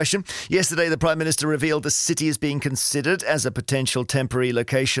Yesterday, the Prime Minister revealed the city is being considered as a potential temporary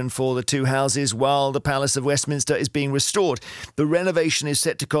location for the two houses while the Palace of Westminster is being restored. The renovation is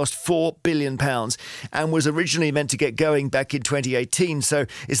set to cost £4 billion and was originally meant to get going back in 2018, so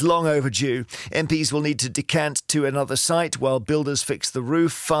it's long overdue. MPs will need to decant to another site while builders fix the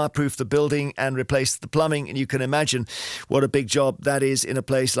roof, fireproof the building and replace the plumbing, and you can imagine what a big job that is in a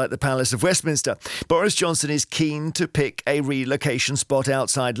place like the Palace of Westminster. Boris Johnson is keen to pick a relocation spot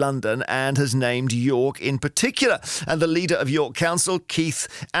outside London and has named York in particular. And the leader of York Council, Keith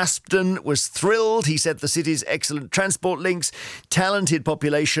Aspden, was thrilled. He said the city's excellent transport links, talented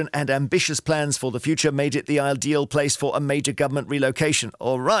population and ambitious plans for the future made it the ideal place for a major government relocation.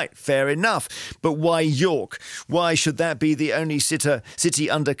 All right, fair enough. But why York? Why should that be the only city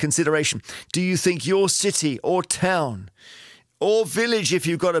under consideration? Do you think your city or town or village, if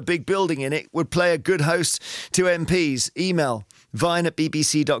you've got a big building in it, would play a good host to MPs? Email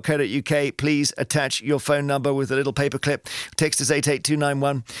vine@bbc.co.uk. Please attach your phone number with a little paperclip. Text us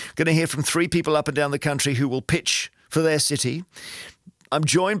 88291. Going to hear from 3 people up and down the country who will pitch for their city. I'm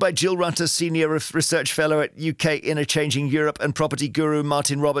joined by Jill Rutter, Senior Research Fellow at UK Interchanging Europe, and property guru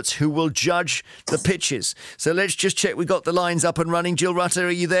Martin Roberts, who will judge the pitches. So let's just check we got the lines up and running. Jill Rutter,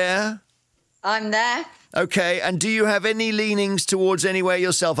 are you there? I'm there. OK, and do you have any leanings towards anywhere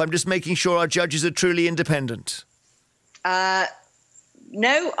yourself? I'm just making sure our judges are truly independent.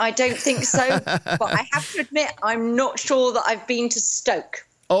 No, I don't think so. But I have to admit, I'm not sure that I've been to Stoke.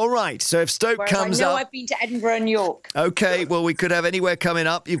 All right, so if Stoke comes I know up... I've been to Edinburgh and York. OK, well, we could have anywhere coming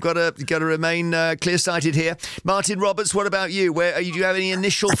up. You've got to remain clear-sighted here. Martin Roberts, what about you? Do you have any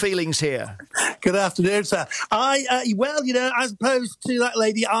initial feelings here? Good afternoon, sir. As opposed to that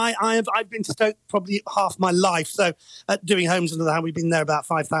lady, I've been to Stoke probably half my life. So doing homes under the hand, we've been there about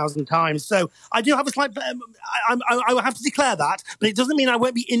 5,000 times. So I do have a slight... I will have to declare that, but it doesn't mean I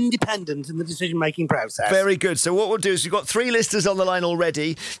won't be independent in the decision-making process. Very good. So what we'll do is we've got 3 listeners on the line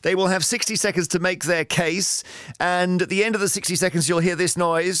already. They will have 60 seconds to make their case. And at the end of the 60 seconds, you'll hear this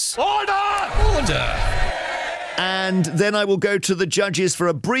noise. Order! Order! And then I will go to the judges for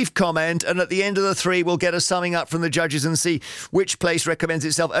a brief comment. And at the end of the 3, we'll get a summing up from the judges and see which place recommends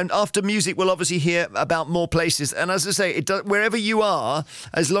itself. And after music, we'll obviously hear about more places. And as I say, wherever you are,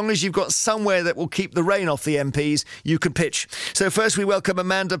 as long as you've got somewhere that will keep the rain off the MPs, you can pitch. So first, we welcome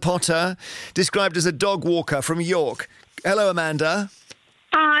Amanda Potter, described as a dog walker from York. Hello, Amanda.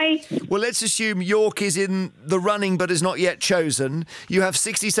 Hi. Well, let's assume York is in the running but is not yet chosen. You have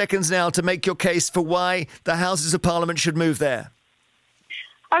 60 seconds now to make your case for why the Houses of Parliament should move there.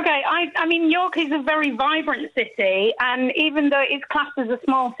 OK, I mean, York is a very vibrant city, and even though it's classed as a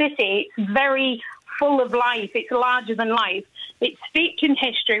small city, it's very full of life. It's larger than life. It's steeped in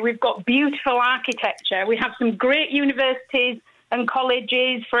history. We've got beautiful architecture. We have some great universities and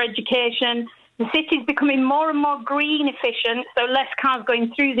colleges for education. The city's becoming more and more green efficient, so less cars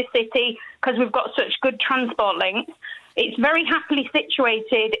going through the city because we've got such good transport links. It's very happily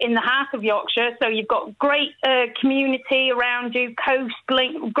situated in the heart of Yorkshire, so you've got great community around you,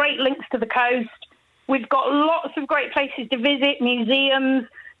 great links to the coast. We've got lots of great places to visit, museums,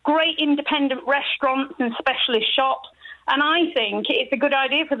 great independent restaurants and specialist shops. And I think it's a good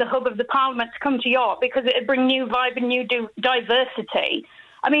idea for the hub of the Parliament to come to York because it would bring new vibe and new diversity.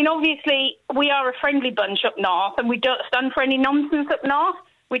 I mean, obviously, we are a friendly bunch up north and we don't stand for any nonsense up north.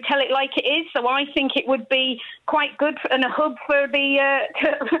 We tell it like it is. So I think it would be quite good and a hub for the...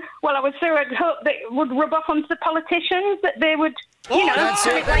 I would say I'd hope that it would rub off onto the politicians, that they would, That's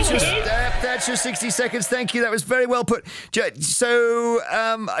tell it. it like it is. That's your 60 seconds. Thank you. That was very well put. So,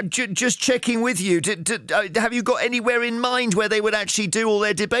 just checking with you, have you got anywhere in mind where they would actually do all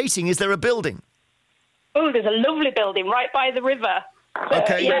their debating? Is there a building? Oh, there's a lovely building right by the river.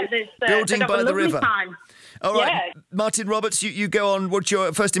 Okay, building by the river. Time. All right, yeah. Martin Roberts, you go on. What's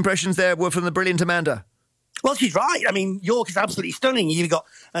your first impressions there were from the brilliant Amanda? Well, she's right. I mean, York is absolutely stunning. You've got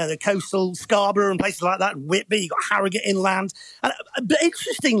the coastal Scarborough and places like that, Whitby, you've got Harrogate inland. But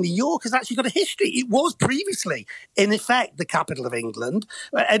interestingly, York has actually got a history. It was previously, in effect, the capital of England.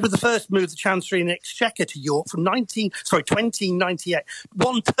 Edward I moved the Chancery and Exchequer to York from 1298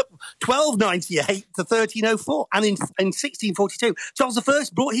 to 1304. And in 1642, Charles I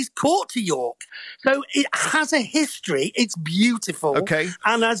brought his court to York. So it has a history. It's beautiful. Okay.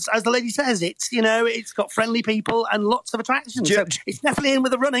 And as the lady says, it's got friendly people and lots of attractions. Jill, so it's definitely in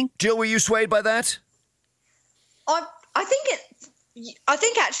with the running. Jill, were you swayed by that? I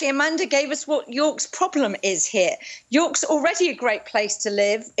think actually Amanda gave us what York's problem is here. York's already a great place to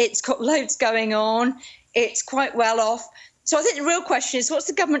live. It's got loads going on. It's quite well off. So I think the real question is, what's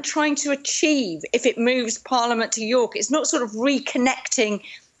the government trying to achieve if it moves Parliament to York? It's not sort of reconnecting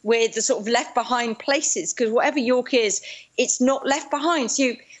with the sort of left behind places, because whatever York is, it's not left behind.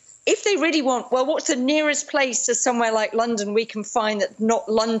 So if they really want, well, what's the nearest place to somewhere like London we can find that's not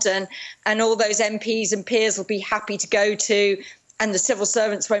London, and all those MPs and peers will be happy to go to, and the civil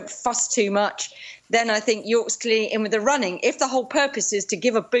servants won't fuss too much, then I think York's clearly in with the running. If the whole purpose is to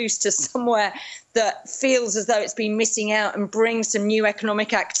give a boost to somewhere that feels as though it's been missing out and bring some new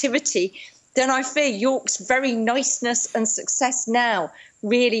economic activity, then I fear York's very niceness and success now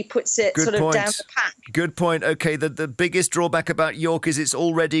really puts it down the pack. Good point. OK, the biggest drawback about York is it's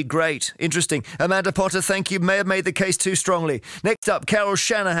already great. Interesting. Amanda Potter, thank you. May have made the case too strongly. Next up, Carol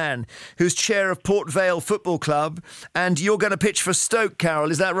Shanahan, who's chair of Port Vale Football Club. And you're going to pitch for Stoke,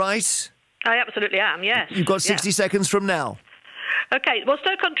 Carol, is that right? I absolutely am, yes. You've got 60 seconds from now. OK, well,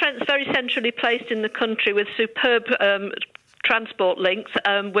 Stoke-on-Trent's very centrally placed in the country with superb transport links.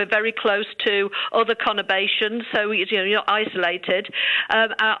 We're very close to other conurbations, so you're not isolated.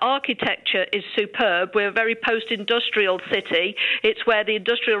 Our architecture is superb. We're a very post-industrial city. It's where the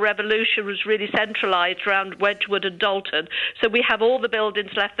Industrial Revolution was really centralised around Wedgwood and Dalton. So we have all the buildings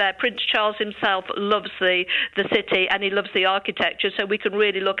left there. Prince Charles himself loves the city, and he loves the architecture, so we can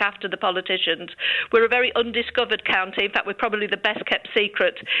really look after the politicians. We're a very undiscovered county. In fact, we're probably the best-kept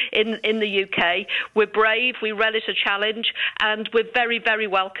secret in the UK. We're brave. We relish a challenge. And we're very, very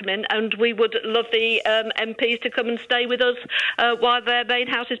welcoming, and we would love the MPs to come and stay with us while their main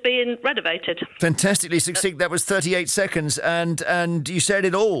house is being renovated. Fantastically succinct. That was 38 seconds, and you said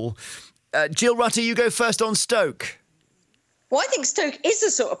it all. Jill Rutter, you go first on Stoke. Well, I think Stoke is the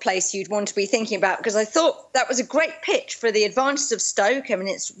sort of place you'd want to be thinking about, because I thought that was a great pitch for the advantages of Stoke. I mean,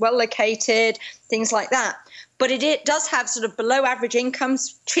 it's well located, things like that. But it does have sort of below average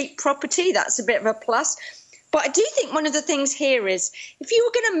incomes, cheap property. That's a bit of a plus. But I do think one of the things here is, if you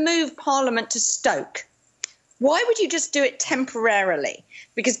were going to move Parliament to Stoke, why would you just do it temporarily?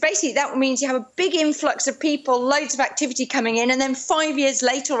 Because basically that means you have a big influx of people, loads of activity coming in, and then 5 years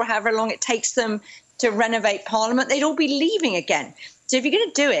later, or however long it takes them to renovate Parliament, they'd all be leaving again. So if you're going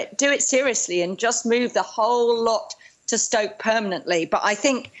to do it seriously and just move the whole lot to Stoke permanently. But I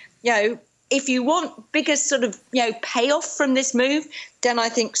think, if you want bigger sort of, payoff from this move, then I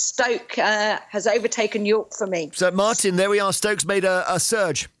think Stoke has overtaken York for me. So, Martin, there we are. Stoke's made a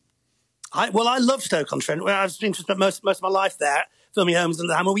surge. I love Stoke-on-Trent. I've been spent most of my life there, filming Homes and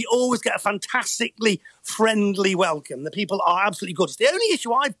the Hammer. We always get a fantastically friendly welcome. The people are absolutely gorgeous. The only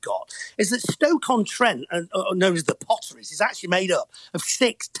issue I've got is that Stoke-on-Trent, known as the Potteries, is actually made up of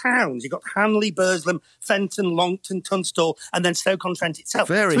 6 towns. You've got Hanley, Burslem, Fenton, Longton, Tunstall, and then Stoke-on-Trent itself.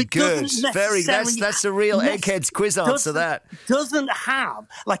 Very good. That's a real Eggheads quiz answer, that. Doesn't have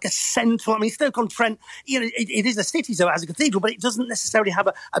like a central... I mean, Stoke-on-Trent, it is a city, so it has a cathedral, but it doesn't necessarily have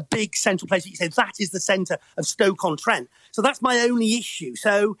a big central place that you say, that is the centre of Stoke-on-Trent. So that's my only issue.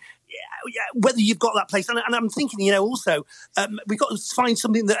 So whether you've got that place, and I'm thinking, also, we've got to find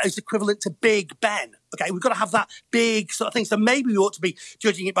something that is equivalent to Big Ben. Okay, we've got to have that big sort of thing. So maybe we ought to be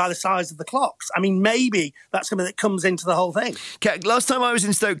judging it by the size of the clocks. I mean, maybe that's something that comes into the whole thing. Last time I was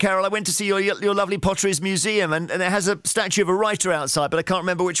in Stoke, Carol, I went to see your lovely Potteries Museum, and it has a statue of a writer outside, but I can't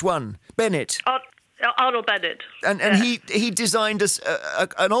remember which one. Bennett. Arnold Bennett. And he designed us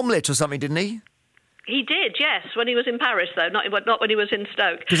an omelette or something, didn't he? He did, yes, when he was in Paris, though, not when he was in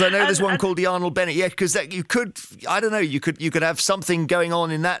Stoke. Because I know there's one called the Arnold Bennett, yeah, because you could have something going on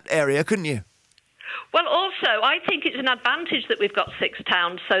in that area, couldn't you? Well, also, I think it's an advantage that we've got 6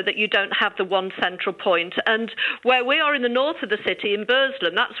 towns so that you don't have the one central point. And where we are in the north of the city, in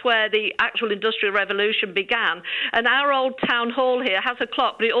Burslem, that's where the actual Industrial Revolution began. And our old town hall here has a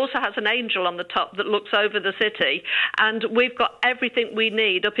clock, but it also has an angel on the top that looks over the city. And we've got everything we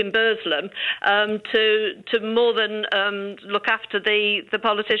need up in Burslem to more than look after the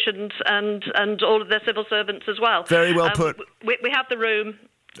politicians and all of their civil servants as well. Very well put. We have the room.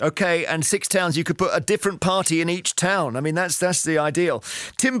 OK, and 6 towns, you could put a different party in each town. I mean, that's the ideal.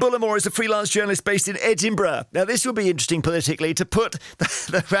 Tim Bullimore is a freelance journalist based in Edinburgh. Now, this will be interesting politically, to put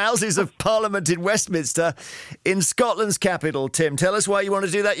the Houses of Parliament in Westminster in Scotland's capital. Tim, tell us why you want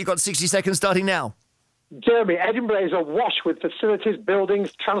to do that. You've got 60 seconds starting now. Jeremy, Edinburgh is awash with facilities,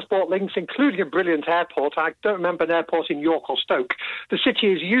 buildings, transport links, including a brilliant airport. I don't remember an airport in York or Stoke. The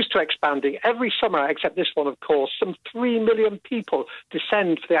city is used to expanding. Every summer, except this one, of course, some 3 million people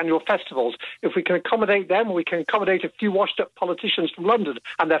descend for the annual festivals. If we can accommodate them, we can accommodate a few washed-up politicians from London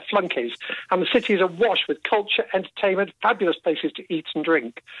and their flunkies. And the city is awash with culture, entertainment, fabulous places to eat and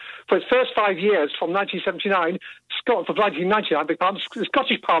drink. For its first 5 years, from 1979, the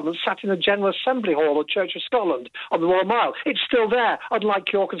Scottish Parliament sat in the General Assembly Hall or Church of Scotland on the Royal Mile. It's still there.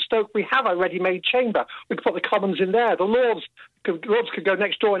 Unlike York and Stoke, we have a ready-made chamber. We can put the Commons in there, the Lords, Lords could go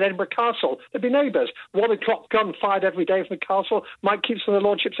next door in Edinburgh Castle. They'd be neighbours. 1 o'clock gun fired every day from the castle might keep some of the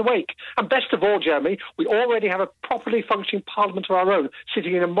lordships awake. And best of all, Jeremy, we already have a properly functioning parliament of our own,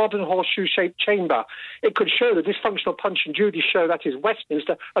 sitting in a modern horseshoe-shaped chamber. It could show the dysfunctional Punch and Judy show that is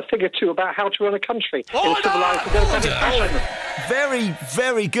Westminster a thing or two about how to run a country in a civilised and democratic fashion. Very,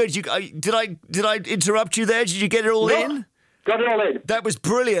 very good. Did I interrupt you there? Did you get it all in? Got it all in. That was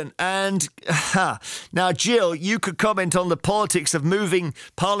brilliant. And now, Jill, you could comment on the politics of moving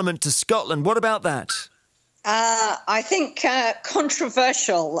Parliament to Scotland. What about that? I think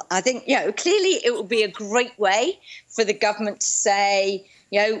controversial. I think, clearly it would be a great way for the government to say,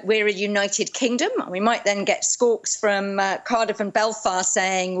 we're a united kingdom. We might then get squawks from Cardiff and Belfast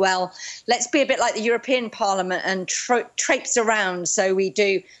saying, well, let's be a bit like the European Parliament and traipse around. So we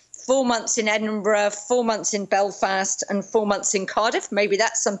do 4 months in Edinburgh, 4 months in Belfast and 4 months in Cardiff. Maybe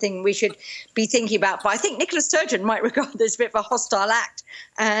that's something we should be thinking about. But I think Nicola Sturgeon might regard this a bit of a hostile act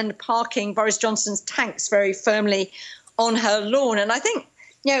and parking Boris Johnson's tanks very firmly on her lawn. And I think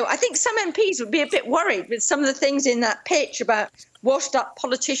some MPs would be a bit worried with some of the things in that pitch about washed up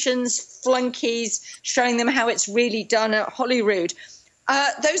politicians, flunkies, showing them how it's really done at Holyrood.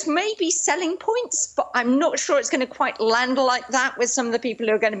 Those may be selling points, but I'm not sure it's going to quite land like that with some of the people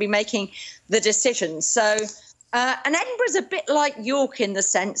who are going to be making the decisions. So, and Edinburgh's a bit like York in the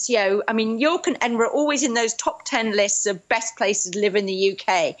sense, York and Edinburgh are always in those top 10 lists of best places to live in the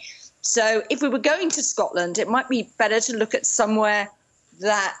UK. So if we were going to Scotland, it might be better to look at somewhere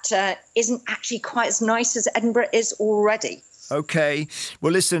that isn't actually quite as nice as Edinburgh is already. OK.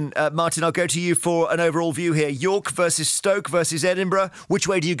 Well, listen, Martin, I'll go to you for an overall view here. York versus Stoke versus Edinburgh. Which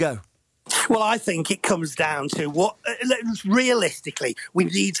way do you go? Well, I think it comes down to what, realistically, we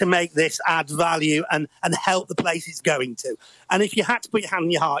need to make this add value and help the place it's going to. And if you had to put your hand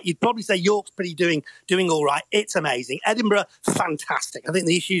on your heart, you'd probably say York's doing all right. It's amazing. Edinburgh, fantastic. I think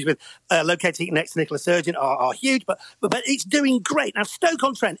the issues with locating next to Nicola Sturgeon are huge, but it's doing great. Now,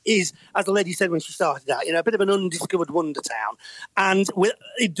 Stoke-on-Trent is, as the lady said when she started out, a bit of an undiscovered wonder town. And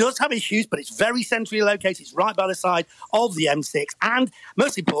it does have issues, but it's very centrally located. It's right by the side of the M6. And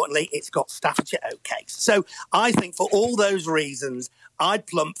most importantly, it's got Staffordshire oatcakes. So I think for all those reasons, I'd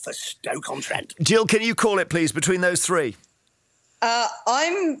plump for Stoke-on-Trent. Jill, can you call it, please, between those three?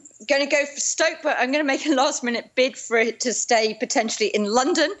 I'm going to go for Stoke, but I'm going to make a last-minute bid for it to stay potentially in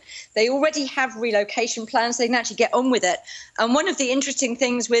London. They already have relocation plans. They can actually get on with it. And one of the interesting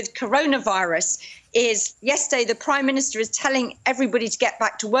things with coronavirus is yesterday the Prime Minister is telling everybody to get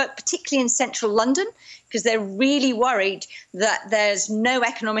back to work, particularly in central London, because they're really worried that there's no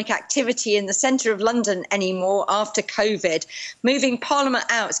economic activity in the centre of London anymore after COVID. Moving Parliament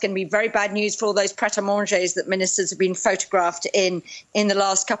out is going to be very bad news for all those pret-a-manger's that ministers have been photographed in the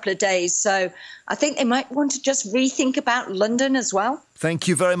last couple of days. So I think they might want to just rethink about London as well. Thank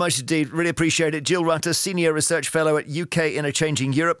you very much indeed. Really appreciate it. Jill Rutter, Senior Research Fellow at UK in a Changing Europe.